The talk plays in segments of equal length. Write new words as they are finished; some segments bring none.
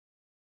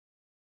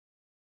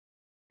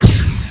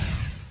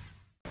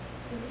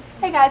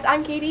Hey guys,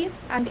 I'm Katie.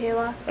 I'm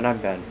Kayla. And I'm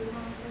Ben.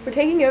 We're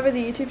taking over the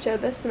YouTube show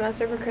this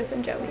semester for Chris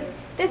and Joey.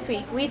 This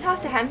week, we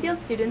talked to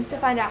Hempfield students to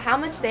find out how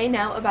much they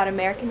know about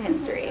American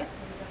history.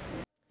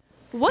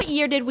 What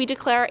year did we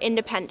declare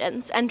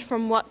independence, and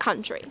from what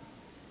country?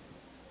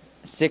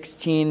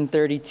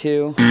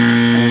 1632,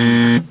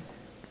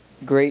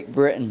 Great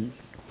Britain.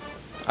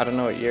 I don't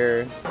know what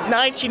year.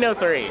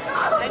 1903.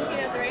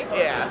 1903?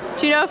 Yeah.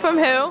 Do you know from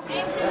who?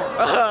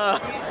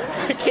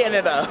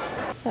 Canada.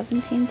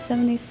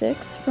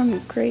 1776 from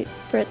Great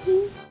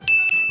Britain.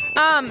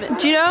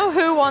 Do you know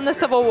who won the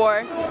Civil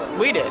War?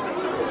 We did.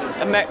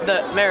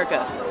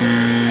 America.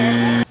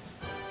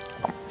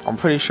 I'm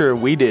pretty sure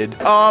we did.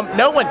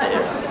 No one did.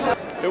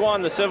 Who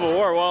won the Civil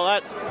War? Well,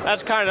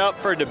 that's kind of up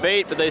for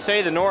debate, but they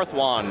say the North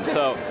won,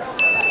 so.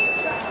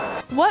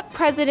 What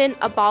president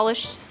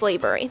abolished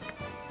slavery?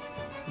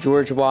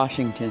 George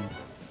Washington.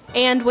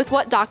 And with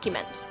what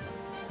document?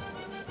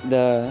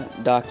 The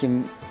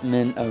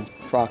document of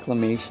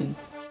proclamation.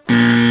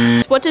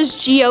 What does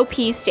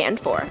GOP stand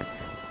for?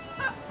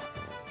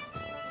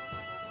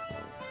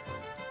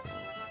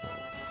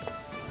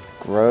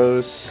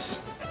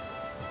 Gross.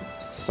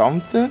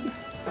 Something?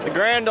 The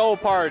Grand Old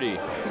Party.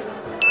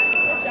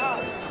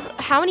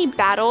 How many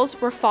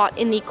battles were fought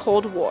in the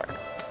Cold War?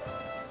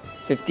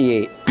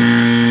 58.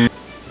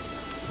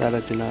 That I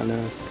do not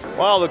know.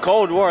 Well, the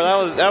Cold War,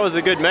 that was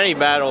a good many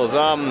battles.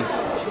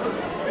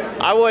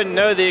 I wouldn't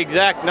know the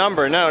exact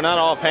number, no, not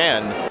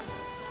offhand.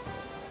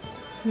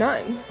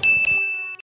 None.